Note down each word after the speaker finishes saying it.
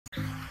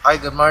Ay,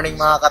 good morning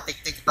mga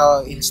katiktik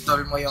to.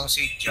 Install mo yung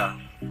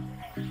𝐒𝐮𝐬𝐜.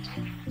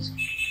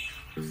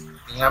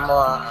 Tingnan mo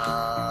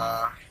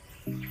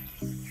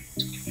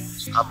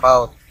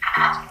about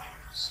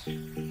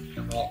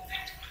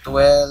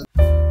 12.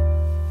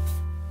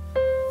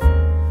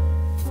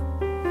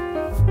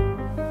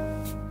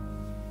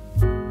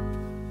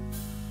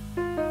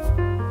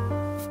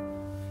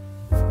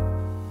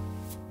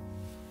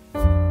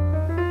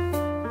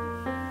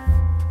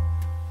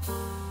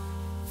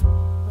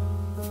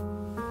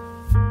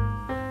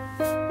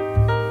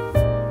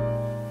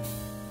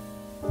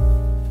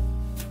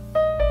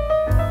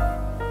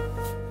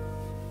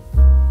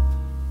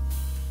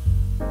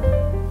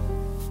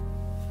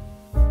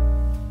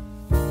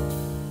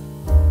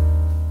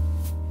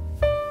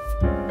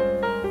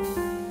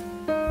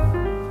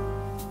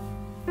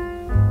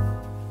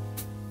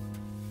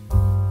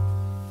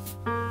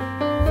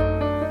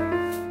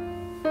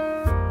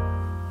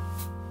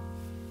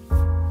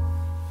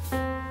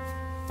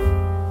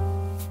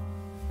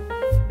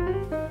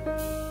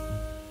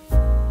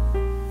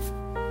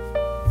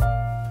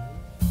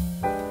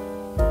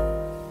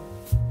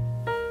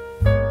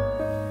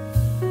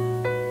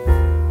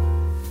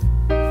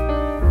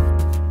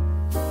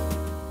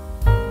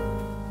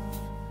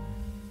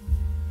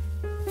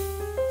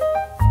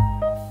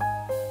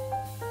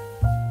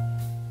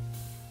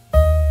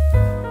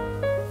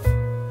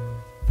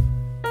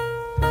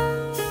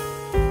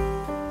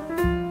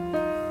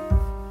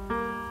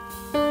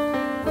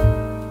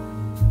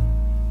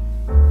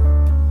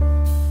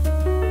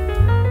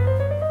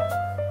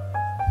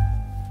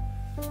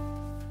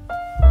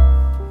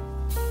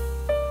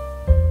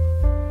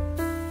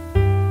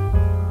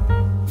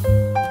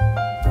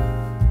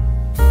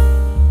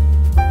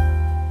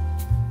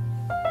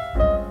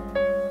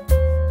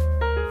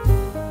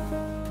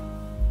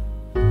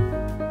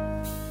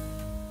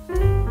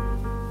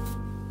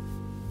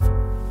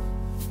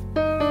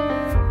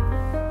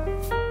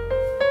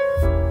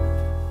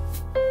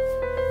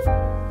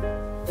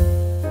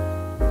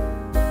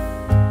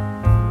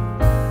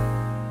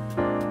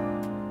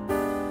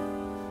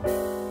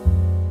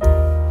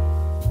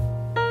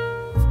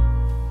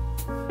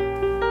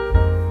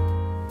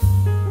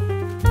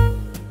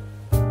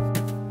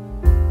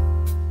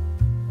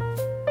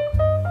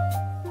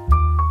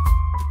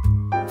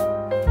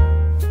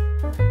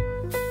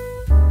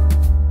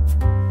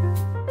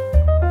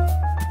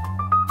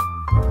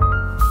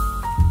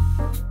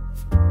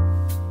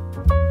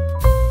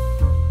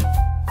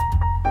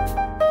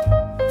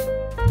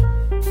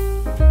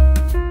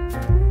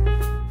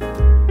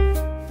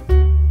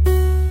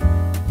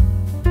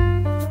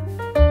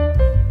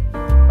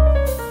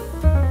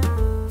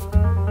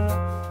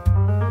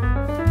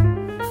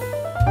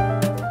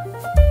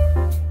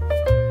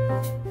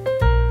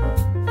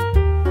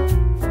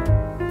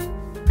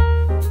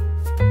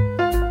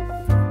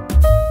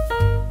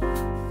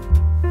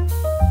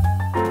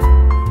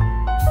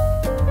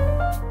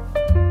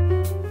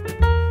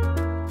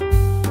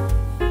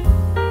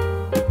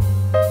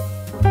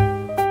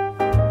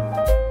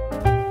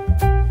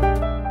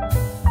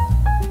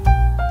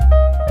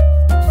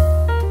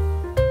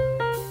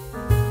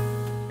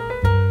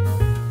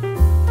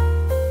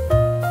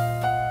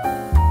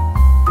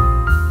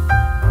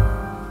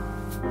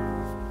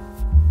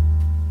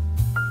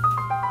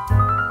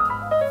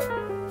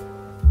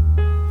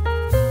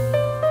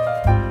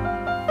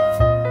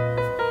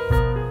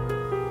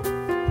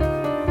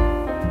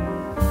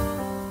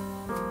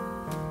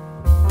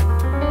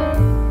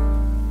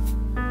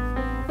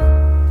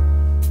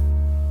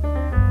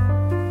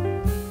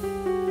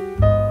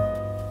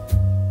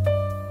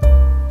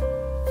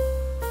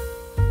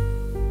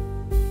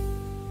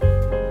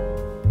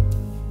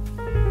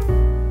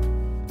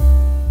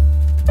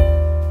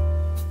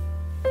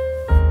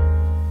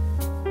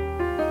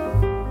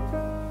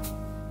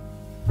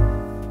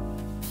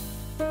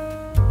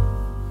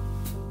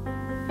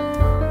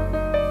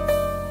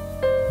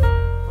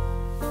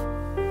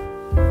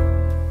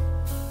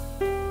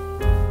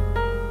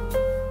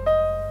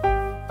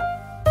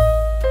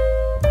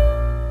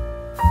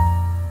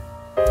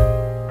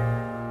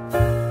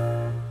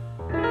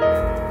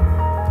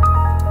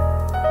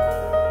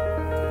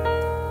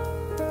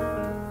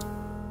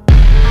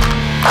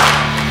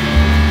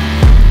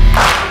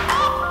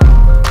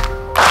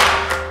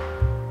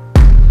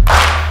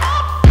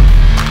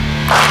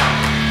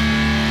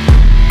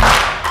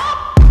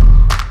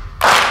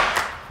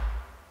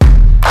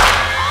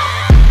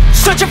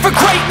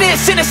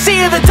 In a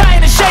sea of the dying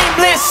and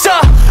shameless,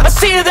 a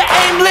sea of the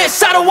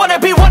aimless. I don't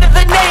wanna be one of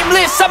the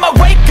nameless. I'ma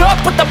wake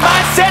up with the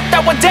mindset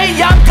that one day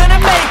I'm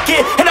gonna make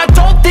it. And I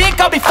don't think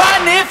I'll be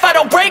fine if I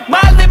don't break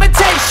my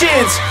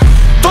limitations.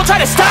 Don't try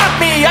to stop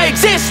me, I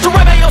exist to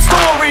write my own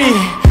story.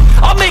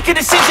 I'll make a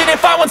decision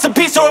if I want some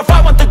peace or if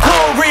I want the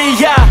glory.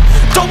 Yeah,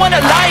 don't want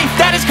a life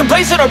that is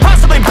complacent or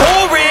possibly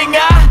boring.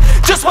 I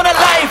just want a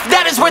life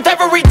that is worth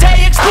every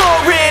day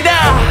exploring.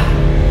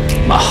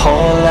 My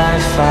whole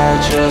life I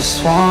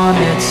just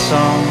wanted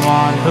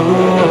someone who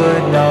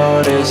would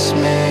notice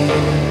me.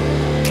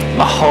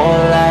 My whole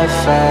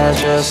life I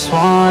just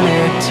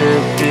wanted to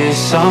be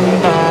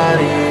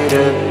somebody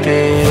to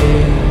be.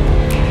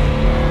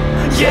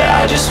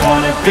 Yeah, I just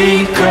wanna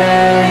be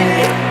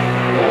great.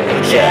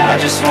 Yeah, I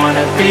just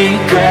wanna be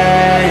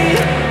great.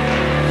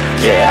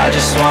 Yeah, I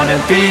just wanna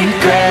be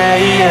great.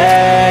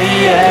 Yeah,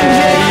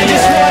 yeah, I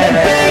just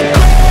wanna be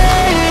great.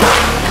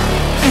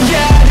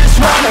 Yeah, I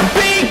just wanna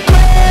be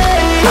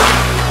great.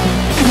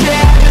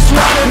 Yeah, I just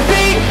wanna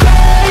be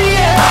great.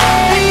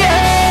 Yeah,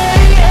 yeah.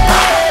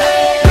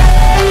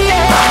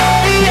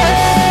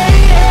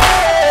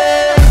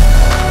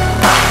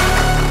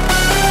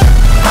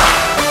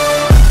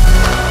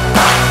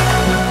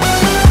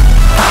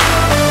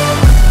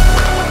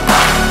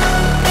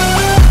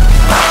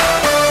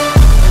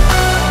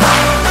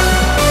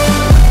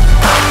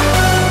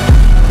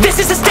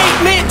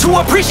 To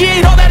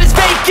appreciate all that is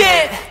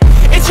vacant,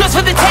 it's just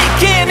for the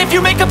taking. If you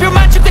make up your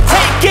mind, you can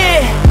take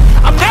it.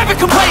 I'm never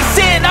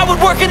complacent, I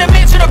would work in a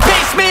mansion or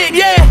basement,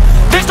 yeah.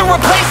 There's no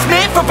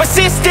replacement for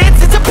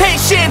persistence, it's a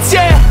patience,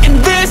 yeah. In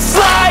this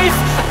life,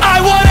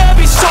 I wanna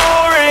be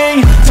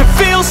soaring, to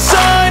feel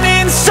sun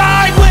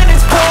inside when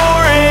it's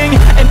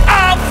pouring. And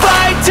I'll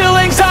fight till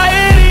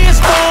anxiety is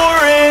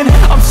foreign.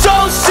 I'm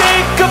so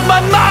sick of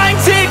my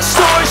mind's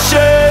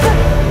extortion.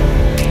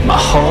 My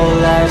whole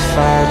life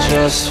I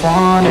just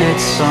wanted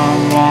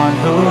someone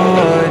who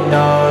would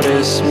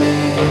notice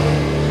me.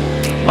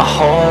 My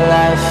whole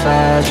life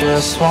I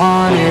just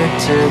wanted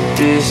to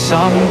be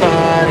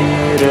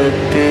somebody to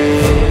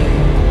be.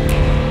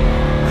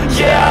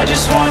 Yeah, I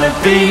just wanna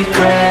be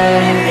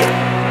great.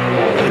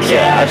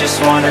 Yeah, I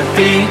just wanna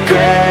be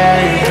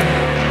great.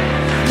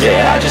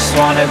 Yeah, I just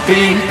wanna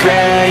be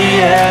great.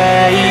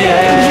 Yeah, yeah,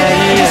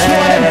 yeah, I just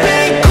wanna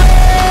be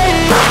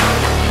great.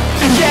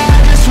 Yeah,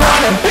 I just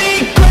wanna be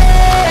great.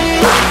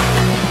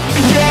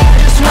 Yeah, I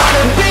just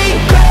wanna be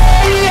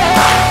great. Yeah,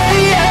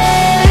 yeah, yeah,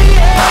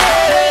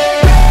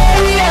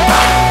 yeah, yeah.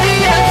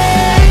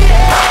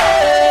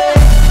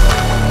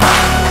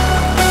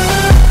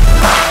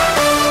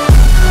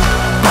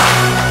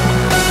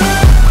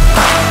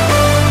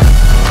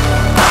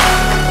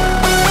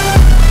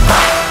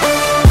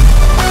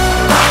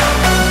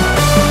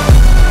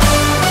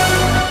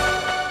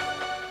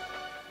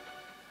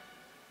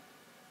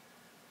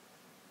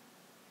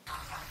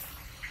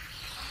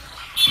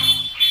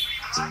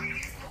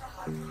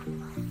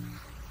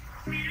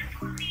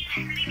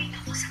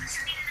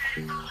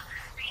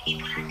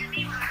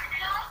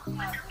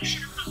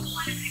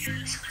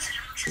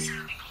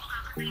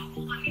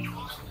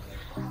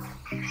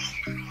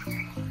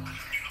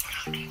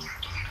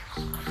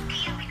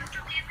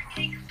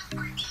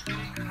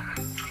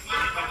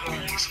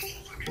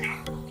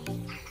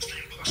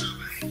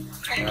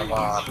 Kaya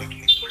mga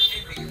teknik.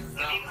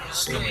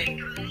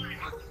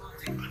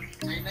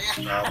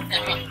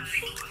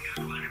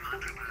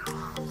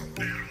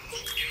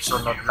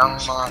 Sunod lang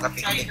mga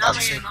katiknik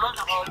absent.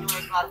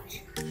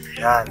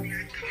 Yan.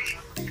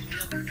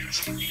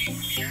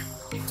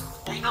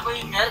 Ayun na ba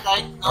yung Mer?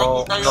 Kahit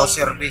No, nakikita no yung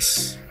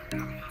service.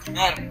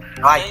 Mer,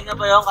 Ay. ayun na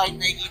ba yung kahit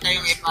nakikita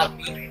yung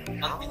FRP?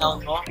 Pag tinaon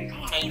mo,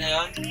 kayo na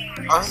yun?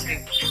 Ah, hindi.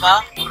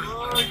 Diba?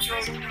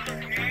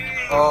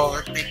 Oh,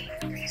 teknik.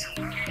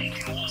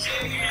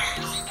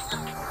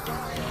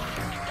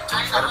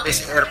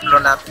 Service airplane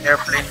mode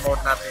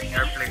natin.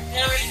 Airplane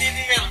mode.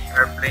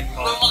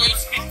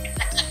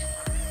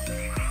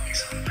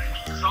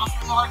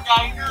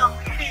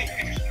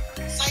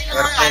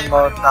 Airplane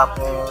mode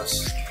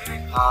tapos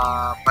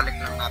balik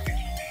lang natin.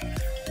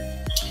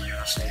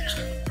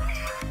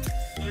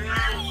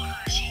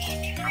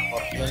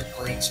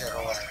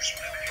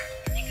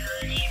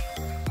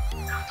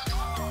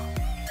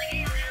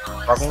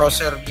 14.0.1. Pag no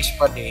service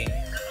pa din,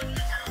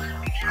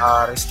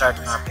 restart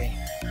natin.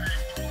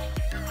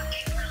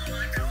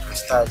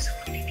 Restart.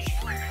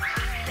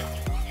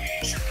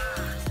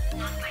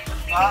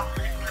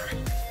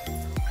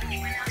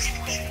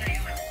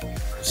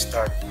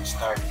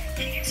 Restart.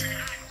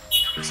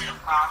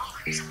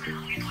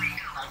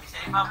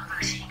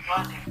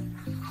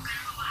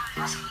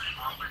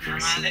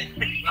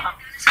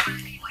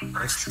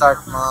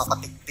 Restart mga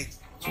katiktik.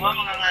 I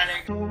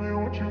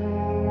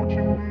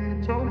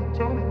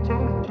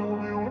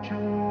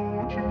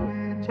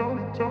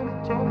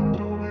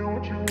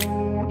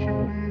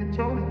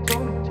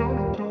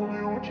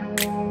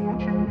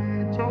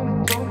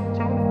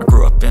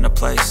grew up in a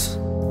place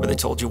where they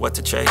told you what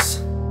to chase,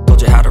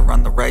 told you how to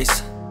run the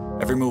race.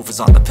 Every move was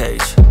on the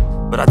page,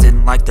 but I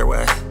didn't like their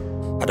way.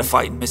 Had to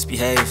fight and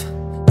misbehave,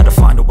 had to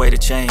find a way to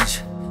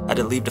change, had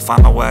to leave to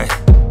find my way.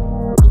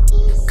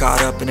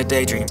 Caught up in a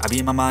daydream, I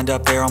beat my mind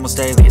up there almost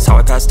daily. It's how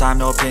I pass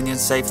time, no opinions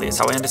safely. It's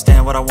how I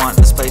understand what I want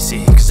in this place,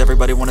 see. Cause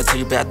everybody wanna tell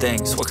you bad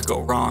things, what could go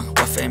wrong,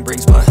 what fame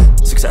brings. But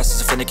success is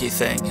a finicky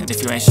thing, and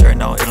if you ain't sure,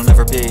 no, it'll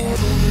never be.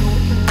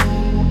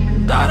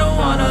 I don't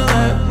wanna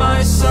let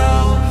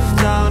myself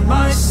down,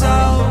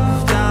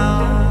 myself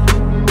down.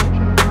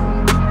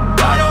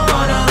 I don't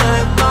wanna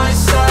let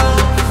myself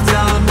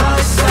down,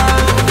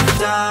 myself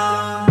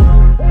down.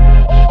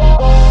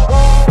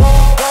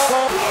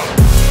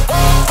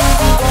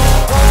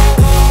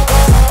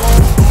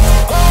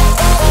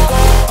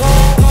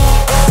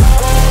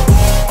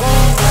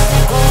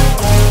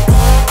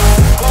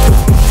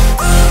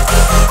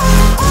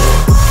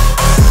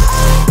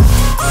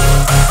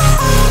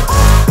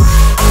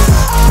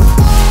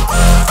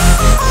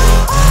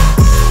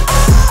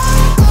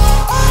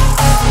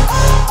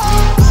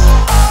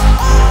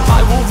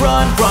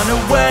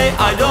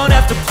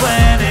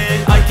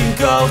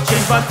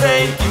 my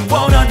fate, you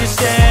won't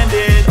understand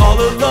it. All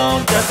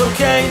alone, that's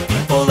okay,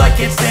 people I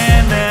can't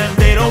stand them.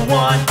 They don't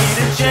want me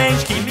to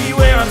change, keep me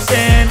where I'm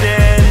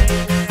standing.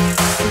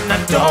 And I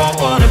don't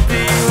wanna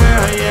be where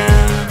I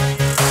am,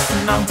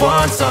 and I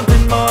want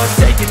something more,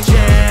 take a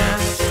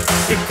chance.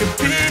 It could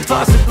be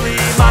possibly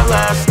my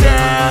last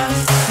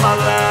dance, my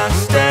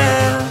last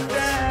dance.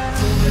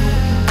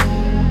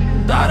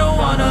 And I don't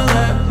wanna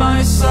let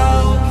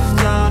myself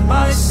down,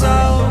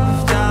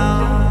 myself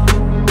down.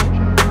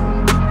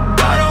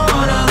 I don't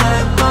wanna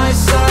let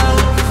myself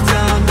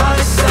down,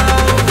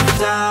 myself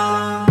down.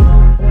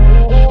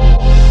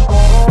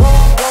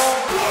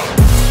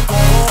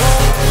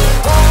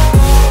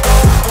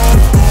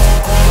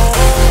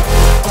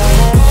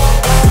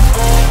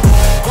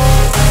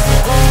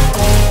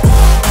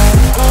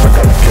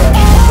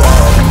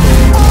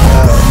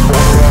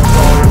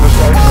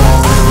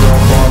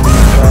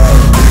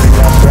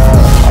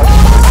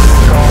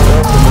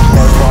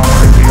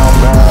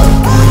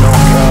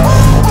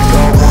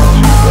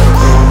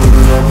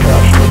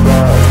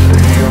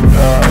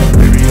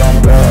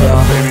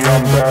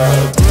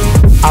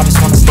 I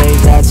just wanna stay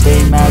bad,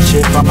 stay mad,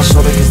 chip on my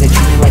shoulder cause they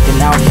treat me like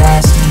an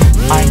outcast.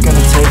 I ain't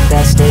gonna take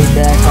that, stay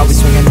back, I'll be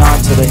swinging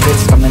hard till the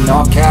hits come in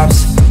all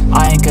caps.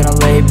 I ain't gonna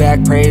lay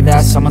back, pray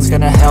that someone's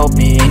gonna help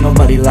me, ain't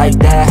nobody like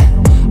that.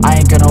 I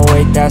ain't gonna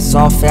wait, that's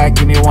all fact,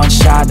 give me one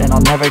shot and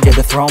I'll never get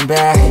the throne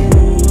back.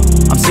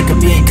 I'm sick of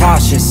being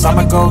cautious,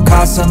 I'ma go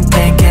cause some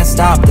pain, can't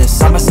stop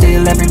this. I'ma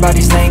steal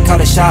everybody's lane,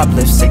 call it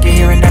shoplift. Sick of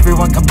hearing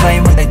everyone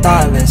complain when they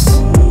thoughtless.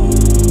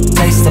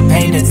 Taste the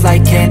pain, it's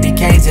like candy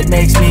canes. It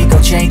makes me go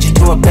change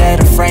into a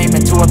better frame,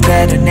 into a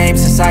better name.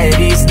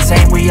 Society's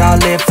insane, we all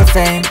live for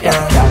fame, yeah.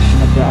 Cash in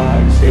the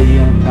bag,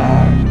 stadium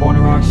packed. Born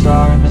a rock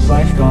star in this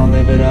life, gon'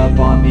 live it up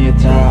on the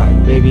attack.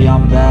 Baby,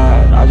 I'm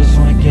bad, I just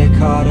wanna get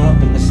caught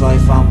up in this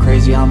life. I'm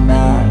crazy, I'm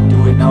mad,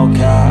 do it no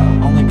cap.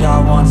 Only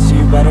God wants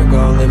you, better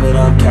go live it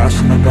up. Cash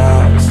in the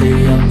bag,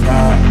 stadium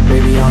packed.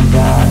 Baby, I'm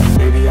bad,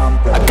 baby, I'm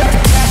bad. I got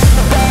cash in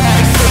the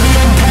bag,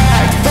 stadium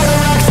packed. Born a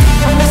rock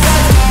star in this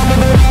life, gon'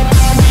 live it up.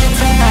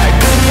 I'm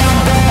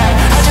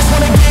crazy,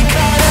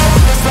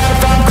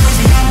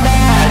 I'm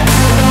mad, do it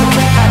no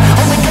cap.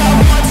 Only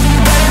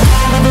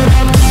God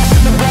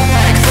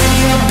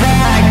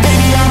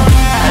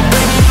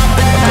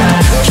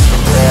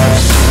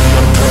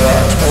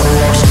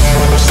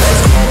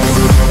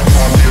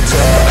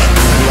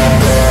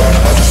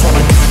you,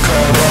 better go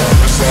live it up.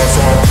 Cash in the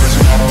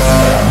bag,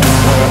 stadium packed.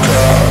 Baby, I'm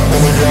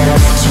bad,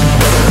 baby, I'm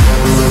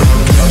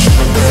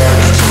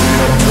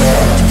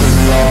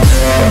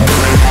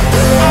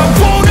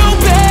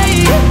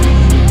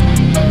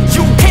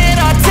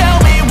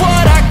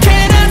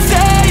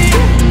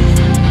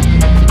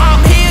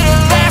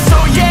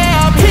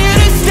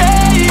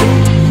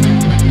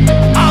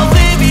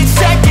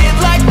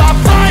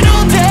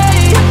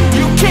I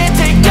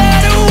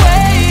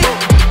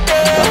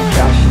got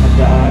cash in the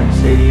bag,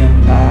 stadium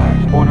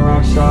packed. Born a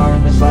rock star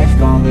in this life,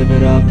 gon' live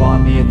it up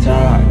on the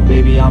attack.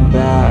 Baby, I'm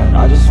bad,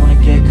 I just wanna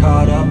get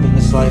caught up in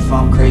this life.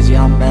 I'm crazy,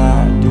 I'm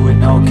mad, do it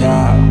no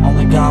cap.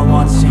 Only God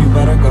wants you,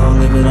 better go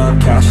live it up.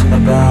 Cash in the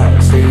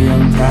bag,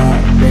 stadium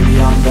packed.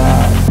 Baby, I'm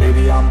bad,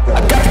 baby, I'm bad. I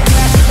got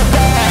cash in the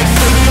bag,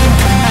 stadium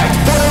packed.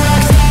 Born a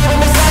rock star in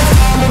this life.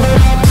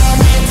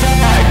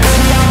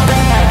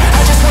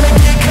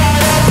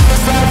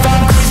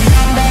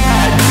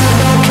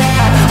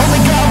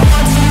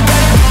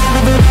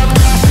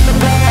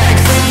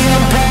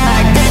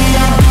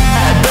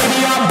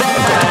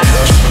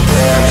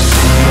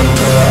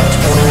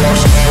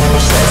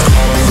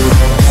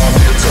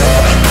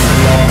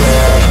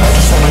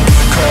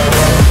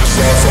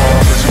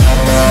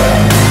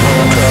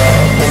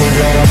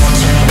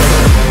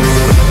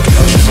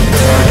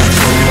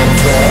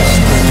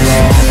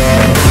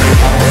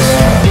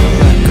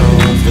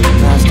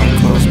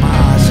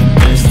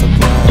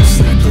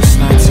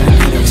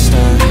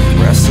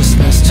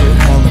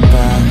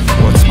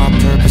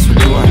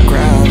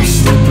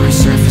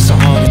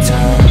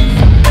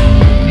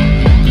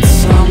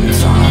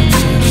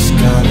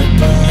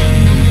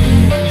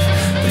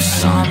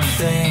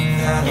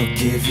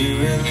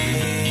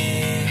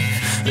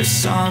 There's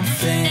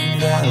something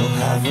that'll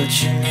have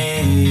what you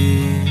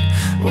need,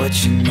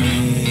 what you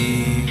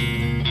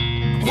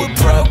need. We're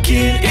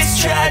broken, it's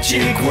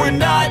tragic, we're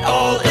not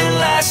all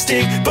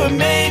elastic, but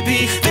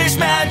maybe there's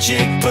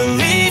magic,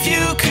 believe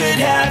you could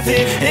have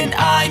it. And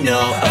I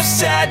know of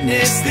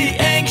sadness, the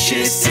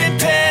anxious and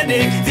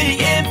panic,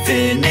 the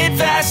infinite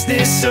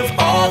vastness of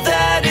all that